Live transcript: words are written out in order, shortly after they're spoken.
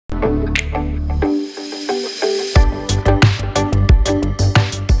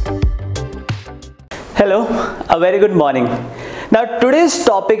Hello, a very good morning. Now today's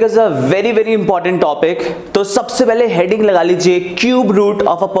topic is a very important topic. तो सबसे पहले heading लगा लीजिए cube root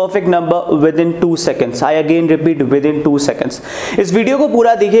of a perfect number with in 2 seconds. I again repeat with in 2 seconds. इस video को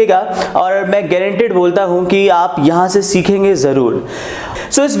पूरा देखिएगा और मैं गारंटेड बोलता हूं कि आप यहां से सीखेंगे जरूर.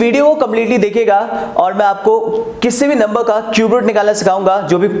 सो इस वीडियो को कंप्लीटली देखिएगा और मैं आपको किसी भी नंबर का क्यूब रूट निकालना सिखाऊंगा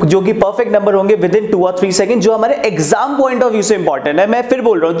जो कि परफेक्ट नंबर होंगे विद इन 2 और 3 सेकंड, जो हमारे एग्जाम पॉइंट ऑफ व्यू से इंपॉर्टेंट है. मैं फिर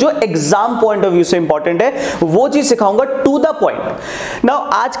बोल रहा हूं, जो एग्जाम पॉइंट ऑफ व्यू से इंपॉर्टेंट है वो चीज सिखाऊंगा टू द पॉइंट. नाउ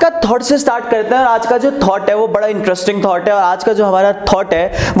आज का थॉट से स्टार्ट करते हैं और आज का जो थॉट है वो बड़ा इंटरेस्टिंग थॉट है. और आज का जो हमारा थॉट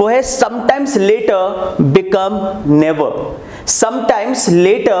है वो है sometimes letter become never. Sometimes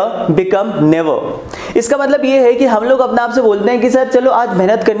letter become never. इसका मतलब ये है कि हम लोग अपने आप से बोलते हैं कि सर चलो आज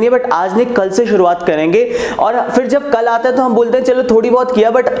मेहनत करनी है बट आज नहीं कल से शुरुआत करेंगे, और फिर जब कल आता है तो हम बोलते हैं चलो थोड़ी बहुत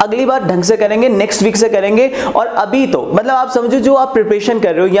किया बट अगली बार ढंग से करेंगे, नेक्स्ट वीक से करेंगे. और अभी तो मतलब आप समझो जो आप प्रिपरेशन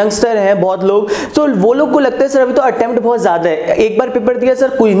कर रहे हो, यंगस्टर हैं बहुत लोग, तो वो लोग को लगता है सर अभी तो अटेम्प्ट बहुत ज्यादा है, एक बार पेपर दिया सर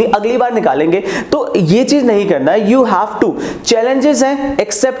कुछ नहीं अगली बार निकालेंगे. तो ये चीज नहीं करना है. यू हैव टू, चैलेंजेस हैं,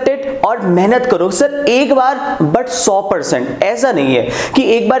 एक्सेप्ट इट और मेहनत करो. सर एक बार बट 100%. ऐसा नहीं है कि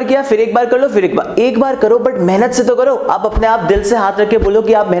एक बार किया फिर एक बार कर लो फिर एक बार करो, बट मेहनत से तो करो. आप अपने आप दिल से हाथ रख के बोलो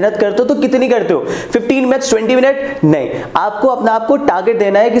कि आप मेहनत करते हो तो कितनी करते हो, 15 मिनट्स 20 मिनट नहीं. आपको अपने आप को टारगेट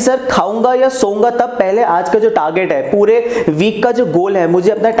देना है कि सर खाऊंगा या सोऊंगा तब पहले आज का जो टारगेट है, पूरे वीक का जो गोल है,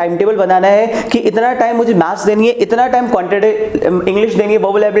 मुझे अपना टाइम टेबल बनाना है कि इतना टाइम मुझे मैथ्स देनी है, इतना टाइम क्वांटिटेटिव इंग्लिश देनी है,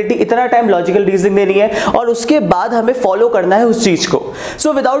 वर्बल एबिलिटी, इतना टाइम लॉजिकल रीजनिंग देनी है, और उसके बाद हमें फॉलो करना है उस चीज को.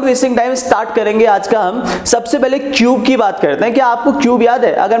 So without wasting time start करेंगे आज का. हम सबसे पहले क्यूब की बात करते हैं. क्या आपको क्यूब याद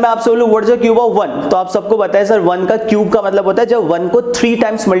है? अगर मैं आपसे बोलूं what is the cube of 1, तो आप सबको पता है सर 1 का क्यूब का मतलब होता है जब 1 को 3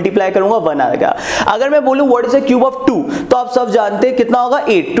 टाइम्स मल्टीप्लाई करूंगा 1 आएगा. अगर मैं बोलूं what is the cube of 2, तो आप सब जानते हैं कितना होगा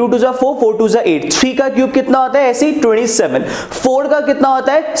 8. 2 2 4, 4 2 8. 3 का क्यूब कितना होता है? ऐसे ही 27. 4 का कितना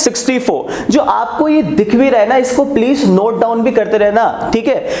होता है? 64. जो आपको ये दिख भी रहा है ना, इसको प्लीज नोट डाउन भी करते रहना, ठीक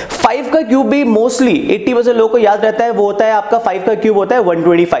है. 5 का क्यूब भी मोस्टली 80% लोगों को याद रहता है, वो होता है आपका 5 का क्यूब होता है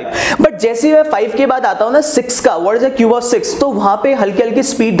 125. बट जैसे मैं 5 के बाद आता हूं ना 6 का, what is the cube of 6, तो वहां पे हल्की हल्की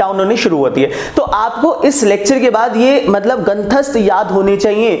स्पीड डाउन होनी शुरू होती है. तो आपको इस लेक्चर के बाद ये मतलब गंथस्थ याद होनी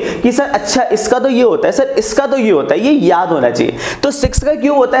चाहिए कि सर अच्छा इसका तो ये होता है, सर इसका तो ये होता है, ये याद होना चाहिए. तो 6 का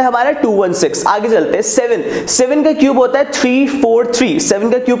क्यूब होता है हमारा 216. आगे चलते हैं 7 का क्यूब होता है 343.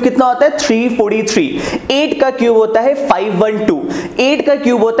 7 का क्यूब कितना होता है? 343. 8 का क्यूब होता है 512. 8 का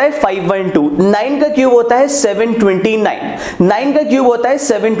क्यूब होता है 512. 9 का क्यूब होता है 729. 9 का क्यूब होता है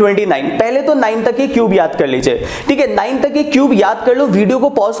 729. पहले तो 9 तक के क्यूब याद कर लीजिए, ठीक है. 9 तक के क्यूब याद कर लो, वीडियो को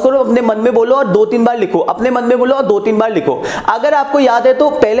पॉज करो, अपने मन में बोलो और 2-3 बार लिखो, अपने मन में बोलो और 2-3 बार लिखो. अगर आपको याद है तो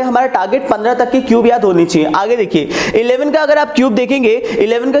पहले हमारा टारगेट 15 तक की क्यूब याद होनी चाहिए. आगे देखिए 11 का अगर आप क्यूब देखेंगे,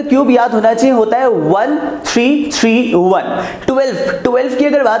 11 का क्यूब याद होना चाहिए, होता है 1331. 12 की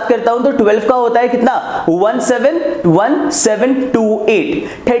अगर बात करता हूं तो 12 का होता है कितना? 1728.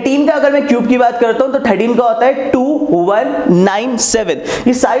 13 का अगर मैं क्यूब की बात करता हूं तो 13 का होता है 2197.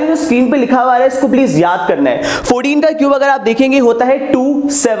 ये सारी जो स्क्रीन पे लिखा हुआ है इसको प्लीज याद करना है. 14 का क्यूब अगर आप देखेंगे होता है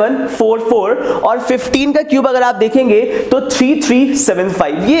 2744, और 15 का क्यूब अगर आप देखेंगे तो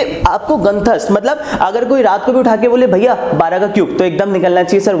 3375. ये आपको गंथस्थ, मतलब अगर कोई रात को भी उठा के बोले भैया 12 का क्यूब, तो एकदम निकलना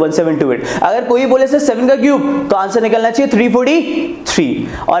चाहिए सर 1728. अगर कोई बोले सर 7 का क्यूब, तो आंसर निकलना चाहिए 343.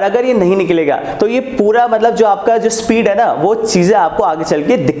 और अगर ये नहीं निकलेगा तो ये पूरा मतलब जो आपका जो स्पीड है ना, वो चीजें आपको आगे चल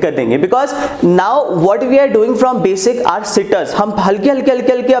के दिक्कत देंगे. Because now what we are doing from basic are seaters, हम हल्के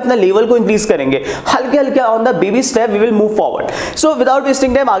हल्के अपना लेवल को इंक्रीज करेंगे, हल्के on the baby step we will move forward. So without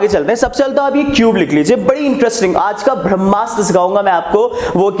wasting time आगे चलते हैं. सबसे पहले तो आप ये क्यूब लिख लीजिए, बड़ी इंटरेस्टिंग आज का ब्रह्मास्त्र सिखाऊंगा मैं आपको.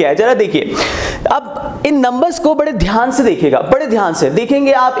 वो क्या है जरा देखिए. अब इन नंबर्स को बड़े ध्यान से देखिएगा, बड़े ध्यान से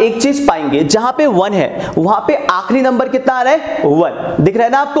देखेंगे आप एक चीज पाएंगे, जहां पे 1 है वहां पे आखिरी नंबर कितना आ रहा है? 1. दिख रहा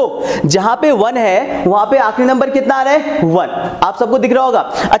है ना आपको? जहां पे 1 है वहां पे आखिरी नंबर कितना आ रहा है? 1. आप सबको दिख रहा होगा.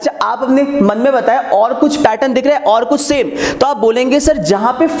 अच्छा आप अपने मन में बताएं और कुछ पैटर्न दिख रहा है और कुछ सेम, तो आप बोलेंगे सर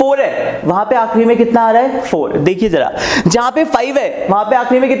जहां पे 4 है वहां पे आखिरी में कितना आ रहा है? 4. देखिए जरा, जहां पे 5 है वहां पे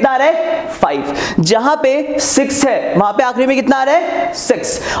आखिरी में कितना आ रहा है? 5. जहां पे 6 है वहां पे आखिरी में कितना आ रहा है?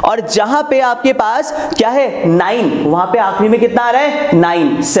 6. और जहां पे आपके पास क्या है? 9, वहां पे आखिरी में कितना आ रहा है?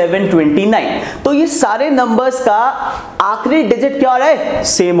 9, 729. तो ये सारे नंबर्स का आखिरी डिजिट क्या हो रहा है?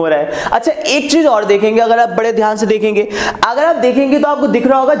 सेम हो रहा है. अच्छा एक चीज और देखेंगे, अगर आप बड़े ध्यान से देखेंगे, अगर आप देखेंगे तो आपको दिख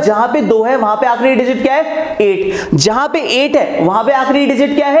रहा होगा जहां पे 2 है वहां पे आखिरी डिजिट क्या है? 8. जहां पे 8 है वहां पे आखिरी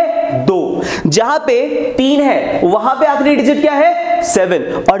डिजिट क्या है? 2. जहां पे 3 है वहां पे आखिरी डिजिट क्या है? 7.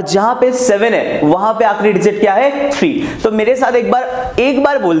 और जहां पे 7 है वहां पे आखिरी डिजिट क्या है? 3. तो मेरे साथ एक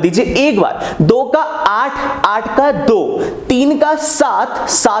बार बोल दीजिए, एक बार. 2 का 8, 8 का 2, 3 का 7,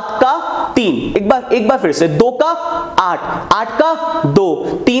 7 का 3, एक बार फिर से, 2 का 8, 8 का 2,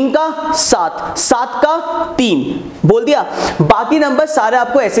 3 का 7, 7 का 3, बोल दिया। बाकी नंबर सारे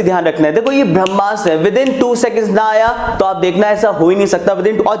आपको ऐसे ध्यान रखना है। देखो ये ब्रह्मास्त्र है, विद इन 2 सेकंड्स ना आया तो आप देखना ऐसा हो ही नहीं सकता विद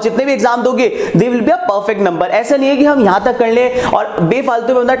इन, और जितने भी एग्जाम दोगे they will be a perfect number. ऐसा नहीं है कि हम यहां तक कर लें और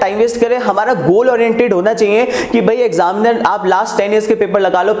बेफालतू में अपना टाइम वेस्ट करें। हमारा गोल ओरिएंटेड होना चाहिए कि भाई एग्जामिनर, आप लास्ट 10 ईयर्स के पेपर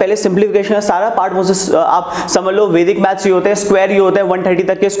लगा लो, पहले सिंप्लीफिकेशन का सारा पार्ट मुझसे आप समझ लो। वैदिक मैथ्स ये होते हैं, स्क्वायर ये होते हैं, 130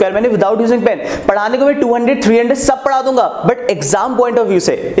 तक के स्क्वायर मैंने विदाउट यूजिंग पेन पढ़ाने को मैं 200 300 सब पढ़ा दूंगा, but exam point of view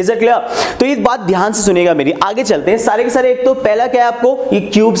से। Is it clear? तो ये बात ध्यान से सुनिएगा मेरी। आगे चलते हैं सारे के सारे। एक तो पहला क्या है, आपको ये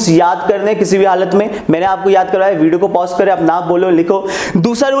क्यूब्स याद करने किसी भी हालत में, मैंने आपको याद करवाया, वीडियो को पॉज करें, आप नाम बोलो लिखो।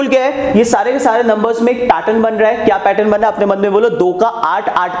 दूसरा रूल क्या है, ये सारे के सारे नंबर्स में एक पैटर्न बन रहा है। क्या पैटर्न बन रहा है अपने मन में बोलो, 2 का 8,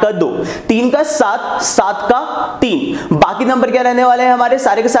 8 का 2, 3 का 7, 7 का 3। बाकी नंबर क्या रहने वाले हैं हमारे,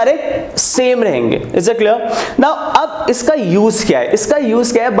 सारे के सारे सेम रहेंगे। Is it clear? नाउ अब इसका यूज क्या है, इसका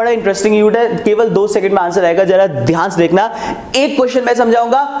यूज क्या है, बड़ा इंटरेस्टिंग यूज है, केवल 2 सेकंड में आंसर आएगा, जरा ध्यान से देखना। एक क्वेश्चन मैं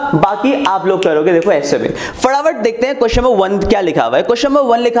समझाऊंगा, बाकी आप लोग करोगे। देखो ऐसे में फटाफट देखते हैं क्वेश्चन नंबर 1 क्या लिखा हुआ है। क्वेश्चन नंबर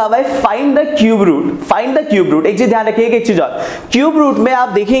 1 लिखा हुआ है find the cube root. Find the cube root, एक चीज ध्यान रखिएगा, एक चीज और, क्यूब रूट में आप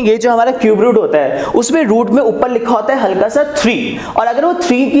देखेंगे जो हमारा क्यूब रूट होता है उसमें रूट में ऊपर लिखा होता है हल्का सा 3, और अगर वो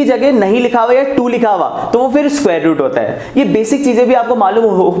 3 की जगह नहीं लिखा हुआ या 2 लिखा हुआ तो वो फिर स्क्वायर रूट होता है। ये बेसिक चीजें भी आपको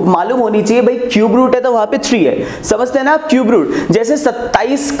मालूम होनी चाहिए। भाई क्यूब रूट है तो वहां पे 3 है, समझते हैं ना आप? क्यूब रूट जैसे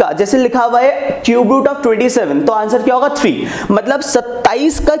 27 का जैसे लिखा हुआ है क्यूब रूट ऑफ 27, तो आंसर क्या होगा 3। मतलब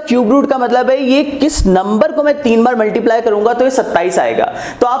 27 का क्यूब रूट का मतलब है ये किस नंबर को मैं 3 बार मल्टीप्लाई करूंगा तो ये 27 आएगा।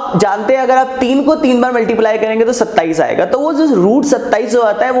 तो आप जानते हैं अगर आप 3 को 3 बार मल्टीप्लाई करेंगे तो 27 आएगा। तो वो जो रूट 27 जो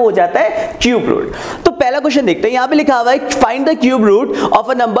आता है वो हो जाता है क्यूब रूट। तो पहला क्वेश्चन देखते हैं, यहां पे लिखा हुआ है find the cube root of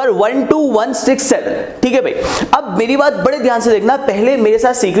a number 12167। ठीक है भाई, अब मेरी बात बड़े ध्यान से देखना, पहले मेरे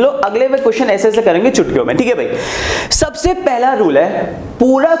साथ सीख लो, अगले में क्वेश्चन ऐसे ऐसे करेंगे चुटकियों में। ठीक है भाई, सबसे पहला रूल है,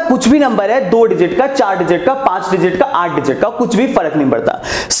 पूरा कुछ भी नंबर है 2 डिजिट का, 4 डिजिट का, 5 डिजिट का, 8 डिजिट का, कुछ भी फर्क नहीं पड़ता।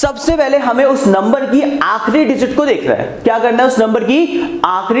 सबसे पहले हमें उस नंबर की आखिरी डिजिट को देखना है। क्या करना है, उस नंबर की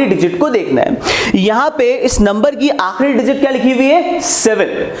आखिरी डिजिट को देखना है। यहां पे इस नंबर की आखिरी डिजिट क्या लिखी हुई है, 7,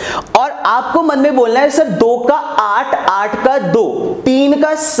 और आपको मन में बोलना है सर 2 का 8, 8 का 2, 3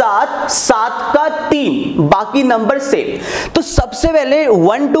 का 7, 7 का 3, बाकी नंबर सेम। तो सबसे पहले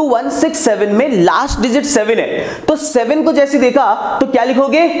 12167 में लास्ट डिजिट 7 है, तो 7 को जैसे देखा तो क्या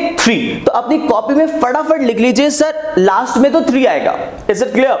लिखोगे 3। तो अपनी कॉपी में फटाफट लिख लीजिए सर लास्ट में तो 3 आएगा। Is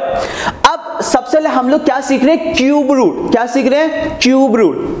it clear? अब सबसे पहले हम लोग क्या सीख रहे हैं, क्यूब रूट। क्या सीख रहे हैं, क्यूब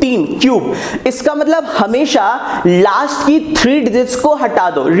रूट, 3 क्यूब। इसका मतलब हमेशा लास्ट की 3 डिजिट्स को हटा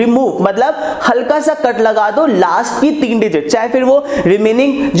दो, रिमूव, मतलब हल्का सा कट लगा दो लास्ट की 3 डिजिट, चाहे फिर वो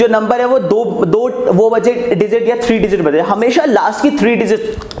रिमेनिंग जो नंबर है वो दो वो बचे डिजिट या 3 डिजिट बचे, हमेशा लास्ट की 3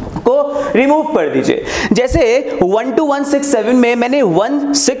 डिजिट को रिमूव कर दीजिए। जैसे 12167 में मैंने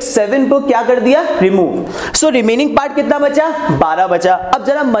 167 को क्या कर दिया, रिमूव। सो रिमेनिंग पार्ट कितना बचा, 12 बचा। अब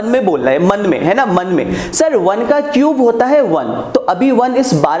जरा मन में बोलना है, मन में है ना, मन में सर 1 का क्यूब होता है 1, तो अभी 1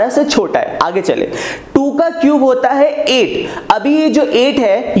 इस 12 से छोटा है, आगे चले। 2 का क्यूब होता है 8, अभी ये जो 8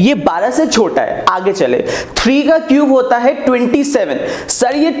 है ये 12 से छोटा है, आगे चले। 3 का क्यूब होता है 27,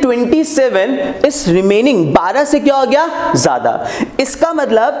 सर ये 27 इस रिमेनिंग 12 से क्या हो गया, ज्यादा। इसका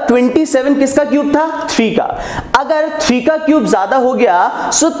मतलब 27 किसका क्यूब था, 3 का। अगर 3 का क्यूब ज्यादा हो गया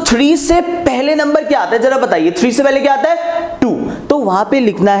सो 3 से पहले नंबर क्या आता है, जरा बताइए, 3 से पहले क्या आता है, 2, तो वहां पे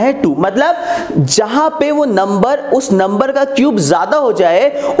लिखना है 2। मतलब जहां पे वो नंबर, उस नंबर का क्यूब ज्यादा हो जाए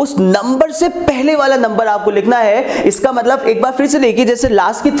उस नंबर से पहले वाला नंबर आपको लिखना है। इसका मतलब एक बार फिर से देखिए, जैसे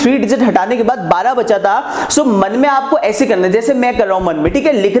लास्ट की 3 डिजिट हटाने के बाद 12 बचा था, सो मन में आपको ऐसे करना है जैसे मैं कर रहा हूं मन में, ठीक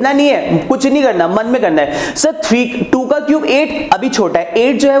है, लिखना नहीं है, कुछ नहीं करना, मन में करना है। सर 2 का क्यूब 8 अभी छोटा है,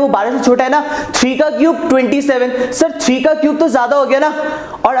 8 जो है वो 12 से छोटा है ना। 3 का क्यूब 27, सर 3 का क्यूब तो ज्यादा हो गया ना,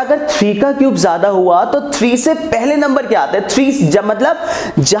 और अगर 3 का क्यूब ज्यादा हुआ तो 3 से पहले नंबर क्या आता है, 3 मतलब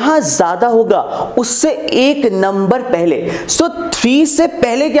जहां ज्यादा होगा उससे एक नंबर पहले। सो 3 से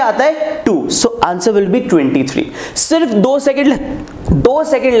पहले क्या आता है, 2, सो आंसर विल बी 23। सिर्फ 2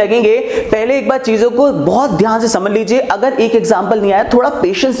 सेकंड लगेंगे। पहले एक बार चीजों को बहुत ध्यान से समझ लीजिए। अगर एक एग्जांपल नहीं आया थोड़ा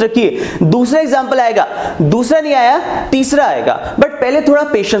पेशेंस रखिए, दूसरा एग्जांपल आएगा, दूसरा नहीं आया तीसरा आएगा, बट पहले थोड़ा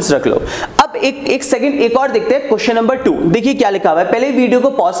पेशेंस रख लो। अब एक सेकंड एक और देखते हैं, क्वेश्चन नंबर 2 देखिए क्या लिखा हुआ है। पहले वीडियो को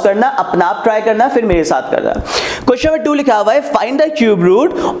पॉज करना, अपना आप ट्राई करना, फिर मेरे साथ करना। क्वेश्चन नंबर 2 लिखा हुआ है find the cube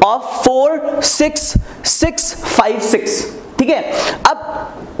root of 46656। ठीक है, अब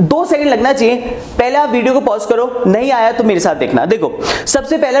 2 सेकंड लगना चाहिए। पहले आप वीडियो को पॉज करो, नहीं आया तो मेरे साथ देखना। देखो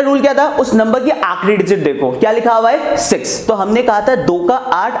सबसे पहला रूल क्या था, उस नंबर की आखिरी डिजिट देखो, क्या लिखा हुआ है 6। तो हमने कहा था 2 का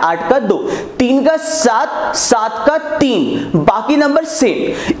 8, 8 का 2, 3 का 7, 7 का 3, बाकी नंबर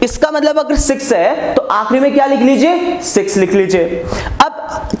सेम। इसका मतलब अगर 6 है तो आखिरी में क्या लिख लीजिए, 6 लिख लीजिए। अब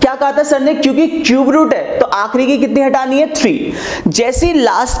क्या कहा था सर ने, क्योंकि क्यूब रूट है तो आखिरी की कितनी हटानी है, 3। जैसे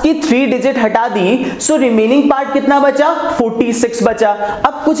लास्ट की 3 डिजिट हटा दी, सो रिमेनिंग पार्ट कितना बचा, 46 बचा।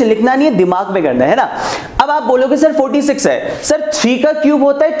 अब कुछ लिखना नहीं है, दिमाग में करना है ना। अब आप बोलोगे सर 46 है, सर 3 का क्यूब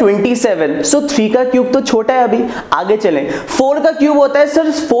होता है 27, सो 3 का क्यूब तो छोटा है, अभी आगे चलें। 4 का क्यूब होता है,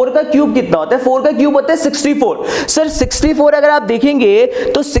 सर 4 का क्यूब कितना होता है, 4 का क्यूब होता है 64। सर 64 अगर आप देखेंगे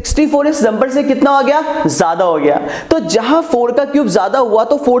तो 64 इस नंबर से कितना हो गया, ज्यादा हो गया। तो जहां 4 का क्यूब ज्यादा हुआ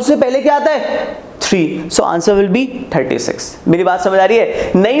तो 4 से पहले क्या आता है, 3, सो आंसर विल बी 36। मेरी बात समझ आ रही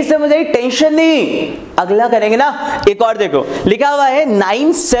है, नहीं समझ आई टेंशन नहीं, अगला करेंगे ना। एक और देखो, लिखा हुआ है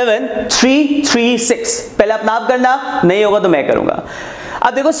 97336। पहले आप नाप करना, नहीं होगा तो मैं करूंगा।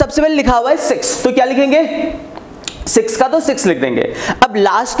 अब देखो सबसे पहले लिखा हुआ है 6, तो क्या लिखेंगे, 6 का तो 6 लिख देंगे। अब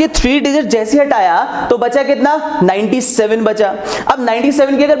लास्ट के 3 डिजिट जैसे हटाया तो बचा कितना, 97 बचा। अब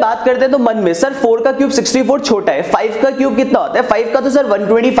 97 की अगर बात करते हैं तो मन में सर 4 का क्यूब 64 छोटा है, 5 का क्यूब कितना होता है, 5 का तो सर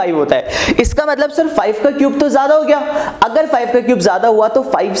 125 होता है। इसका मतलब सर 5 का क्यूब तो ज्यादा हो गया। अगर 5 का क्यूब ज्यादा हुआ तो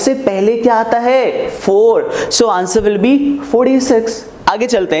 5 से पहले क्या आता है, 4, सो आंसर विल बी 46। आगे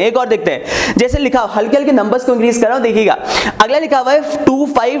चलते हैं, एक और देखते हैं। जैसे लिखा, हल्के हल्के नंबर्स को इंक्रीज कर रहा हूं, देखिएगा। अगला लिखा हुआ है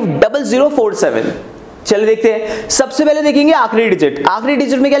 250047। चलिए देखते हैं। सबसे पहले देखेंगे आखिरी डिजिट, आखिरी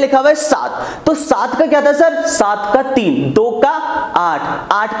डिजिट में क्या लिखा हुआ है, 7। तो 7 का क्या था सर, 7 का 3, 2 का 8,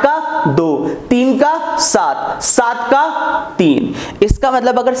 8 का 2, 3 का 7, 7 का 3। इसका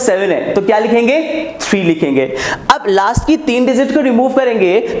मतलब अगर 7 है तो क्या लिखेंगे, 3 लिखेंगे। अब लास्ट की 3 डिजिट को रिमूव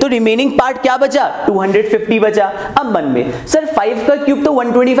करेंगे तो रिमेनिंग पार्ट क्या बचा, 250 बचा। अब मन में सर 5 का क्यूब तो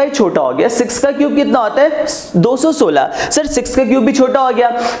 125 छोटा हो गया, 6 का क्यूब कितना होता है, 216। सर 6 का क्यूब भी छोटा हो गया।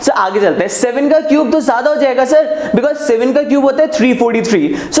 सर आगे चलते हैं, 7 का क्यूब तो ज्यादा हो जाएगा सर, बिकॉज 7 का क्यूब होता है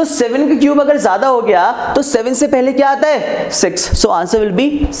 343। सो 7 का क्यूब अगर ज्यादा हो गया तो 7 से पहले क्या आता है, 6, सो आंसर विल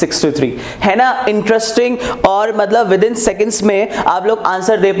बी 63। है ना इंटरेस्टिंग, और मतलब विद इन सेकंड्स में आप लोग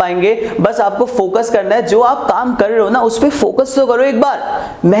आंसर दे पाएंगे। बस आपको फोकस करना है, जो आप काम कर रहे हो ना उस पर फोकस तो करो, एक बार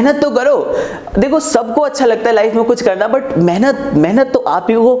मेहनत तो करो। देखो सबको अच्छा लगता है लाइफ में कुछ करना, बट मेहनत तो आप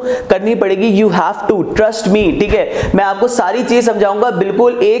ही को करनी पड़ेगी। You have to trust me, ठीक है। मैं आपको सारी चीज समझाऊंगा,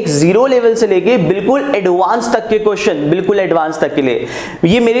 बिल्कुल एक 0 लेवल से लेके बिल्कुल एडवांस तक के क्वेश्चन, बिल्कुल एडवांस तक के लिए।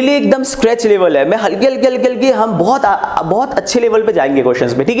 ये मेरे लिए एकदम स्क्रैच लेवल है, मैं हल्के हम बहुत अच्छे लेवल पे जाएंगे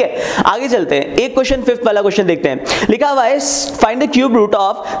क्वेश्चंस पे, ठीक है। आगे चलते हैं, एक क्वेश्चन 5th वाला क्वेश्चन देखते हैं। लिखा हुआ है find the cube root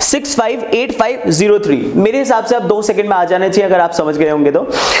of 658503। मेरे हिसाब से आप 2 सेकंड में आ जाने चाहिए अगर आप समझ गए होंगे तो।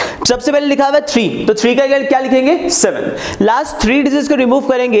 सबसे पहले लिखा हुआ है 3, तो 3 का क्या लिखेंगे, 7। लास्ट 3 डिजिट्स को रिमूव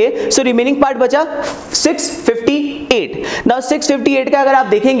करेंगे सो रिमेनिंग पार्ट बचा 658। नाउ 658 का अगर आप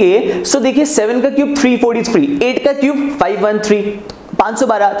देखेंगे सो देखिए 7 का क्यूब 343, 8 का क्यूब 513,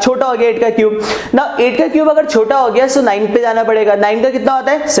 512 छोटा हो गया 8 का क्यूब। ना 8 का क्यूब अगर छोटा हो गया सो 9 पे जाना पड़ेगा। 9 का कितना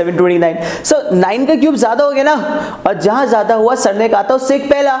होता है, 729। सो 9 का क्यूब ज्यादा हो गया ना, और जहां ज्यादा हुआ सर ने कहा था उससे एक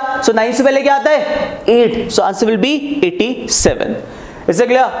पहला, सो 9 से पहले क्या आता है, 8, सो आंसर विल बी 87। इससे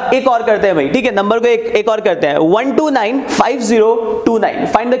क्लियर। एक और करते हैं भाई, ठीक है, नंबर को एक और करते हैं, 1295029।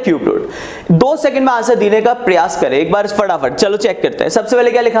 Find the cube root. 2 second में आंसर देने का प्रयास करें एक बार फटाफट। चलो चेक करते हैं। सबसे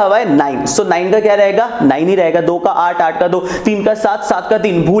पहले क्या लिखा हुआ है, 9, सो 9 का क्या रहेगा, 9 ही रहेगा। 2 का 8, 8 का 2, 3 का 7, 7 का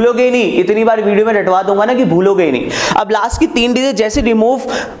 3। भूलोगे ही नहीं, इतनी बार वीडियो में रटवा दूंगा ना कि भूलोगे ही नहीं। अब लास्ट की 3 डिजिट जैसे रिमूव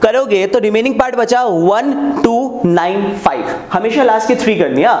करोगे तो रिमेनिंग पार्ट बचा 1295। हमेशा लास्ट की 3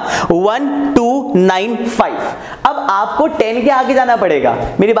 करनी है, 1295। अब आपको 10 के आगे जाना पड़ेगा,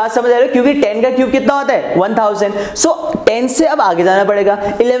 मेरी बात समझ आ रही है, क्योंकि 10 का क्यूब कितना होता है, 1000। सो 10 से अब आगे जाना पड़ेगा।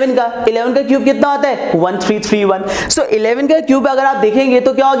 11 का क्यूब कितना होता है, 1331। सो 11 का क्यूब अगर आप देखेंगे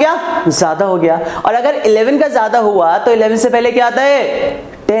तो क्या हो गया, ज्यादा हो गया। और अगर 11 का ज्यादा हुआ तो 11 से पहले क्या आता है,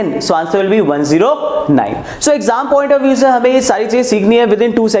 10, so answer will be 109। So exam point of view से हमें ये सारी चीजें सीखनी है विद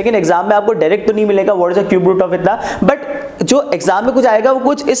इन 2 सेकंड। एग्जाम में आपको डायरेक्ट तो नहीं मिलेगा what is the cube root of इतना, बट जो एग्जाम में कुछ आएगा वो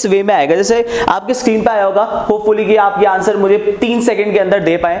कुछ इस वे में आएगा। जैसे आपके स्क्रीन पे आया होगा, होपफुली कि आप ये आंसर मुझे 3 सेकंड के अंदर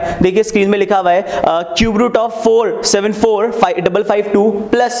दे पाए। देखिए स्क्रीन में लिखा हुआ है cube root of 474552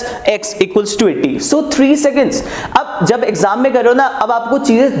 plus x equals to 80, so 3 seconds. अब जब एग्जाम में करो ना, अब आपको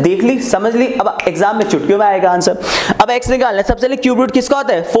चीजें देख ली, समझ ली, अब एग्जाम में चुटकियों में आएगा आंसर। अब x निकालना है। सबसे पहले क्यूब रूट किसका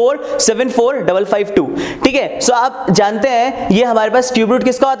होता है, 474552, ठीक है। सो आप जानते हैं ये हमारे पास क्यूब रूट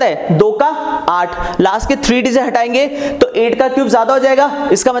किसका होता है, 2 का 8। लास्ट के 3 डिजिट हटाएंगे तो 8 का क्यूब ज्यादा हो जाएगा,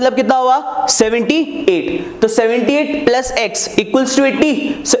 इसका मतलब कितना हुआ 78। तो 78 plus x equals to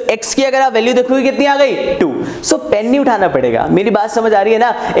 80। So x की अगर आप वैल्यू देखोगे कितनी आ गई 2। सो पेन नहीं उठाना पड़ेगा। मेरी बात समझ आ रही है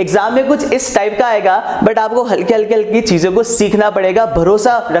ना? एग्जाम में कुछ इस टाइप का आएगा, बट आपको हल्के हल्के हल्की चीजों को सीखना पड़ेगा,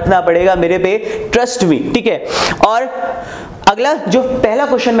 भरोसा रखना पड़ेगा मेरे पे, ट्रस्ट मी, ठीक है। और अगला जो पहला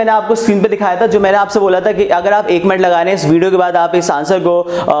क्वेश्चन मैंने आपको स्क्रीन पे दिखाया था, जो मैंने आपसे बोला था कि अगर आप 1 मिनट लगाने इस वीडियो के बाद आप इस आंसर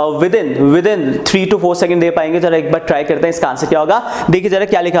को विद इन 3 to 4 सेकंड दे पाएंगे। जरा एक बार ट्राई करते हैं इसका आंसर क्या होगा। देखिए जरा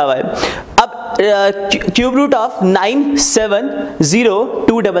क्या लिखा हुआ है। अब cube root of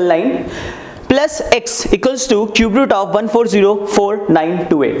 970299 plus x equals two cube root of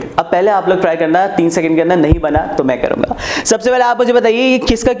 1404928। अब पहले आप लोग ट्राई करना, 3 सेकंड के अंदर नहीं बना तो मैं करूंगा। सबसे पहले आप मुझे बताइए ये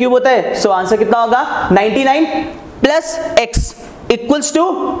किसका क्यूब होता है। सो आंसर कितना होगा 99 plus x equals to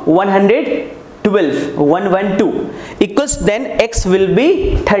 112 equals then x will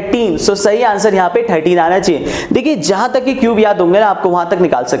be 13। सो सही आंसर यहाँ पे 13 आना चाहिए। देखिए जहां तक के क्यूब याद होंगे ना आपको वहां तक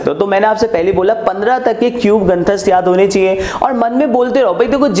निकाल सकते हो। तो मैंने आपसे पहले बोला 15 तक के क्यूब गंथस्थ याद होने चाहिए और मन में बोलते रहो। भाई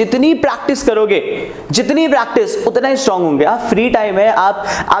देखो जितनी प्रैक्टिस करोगे, जितनी प्रैक्टिस उतना ही स्ट्रांग होंगे। आप फ्री टाइम है,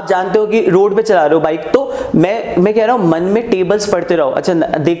 आप जानते हो कि रोड पे चला रहे हो बाइक, तो मैं कह रहा हूं मन में टेबल्स पढ़ते रहो, अच्छा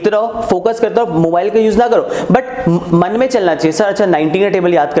देखते रहो, फोकस करते रहो, मोबाइल का यूज ना करो, बट मन में चलना चाहिए। सर अच्छा 90 का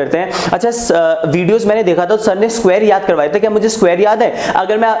टेबल याद करते हैं। अच्छा वीडियोस मैंने देखा था सर ने स्क्वायर याद करवाए थे, क्या मुझे स्क्वायर याद है?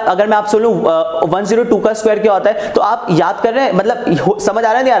 अगर मैं आपसे बोलूं 102 का स्क्वायर क्या होता है तो आप याद कर रहे हैं, मतलब समझ आ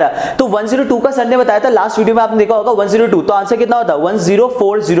रहा है नहीं आ रहा? तो 102 का सर ने बताया था, लास्ट वीडियो में आपने देखा होगा 102, तो आंसर कितना होता?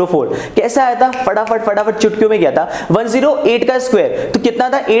 10404। कैसा आया था? फटाफट चुटकियों में गया था। 108 का स्क्वायर तो कितना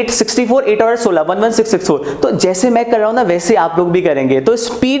था? 864, 8 और 16 11664। तो जैसे मैं कर रहा हूं ना वैसे आप लोग भी करेंगे। तो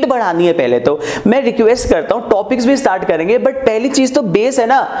स्पीड बढ़ानी है पहले। तो मैं रिक्वेस्ट करता हूं टॉपिक्स भी स्टार्ट करेंगे, बट पहली चीज तो बेस है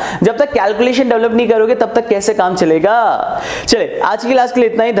ना। जब तक कैलकुलेशन डेवलप नहीं करोगे तब तक कैसे काम चलेगा। चले आज की क्लास के लिए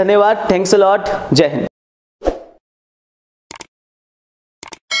इतना ही। धन्यवाद, थैंक्स अ लॉट, जय हिंद।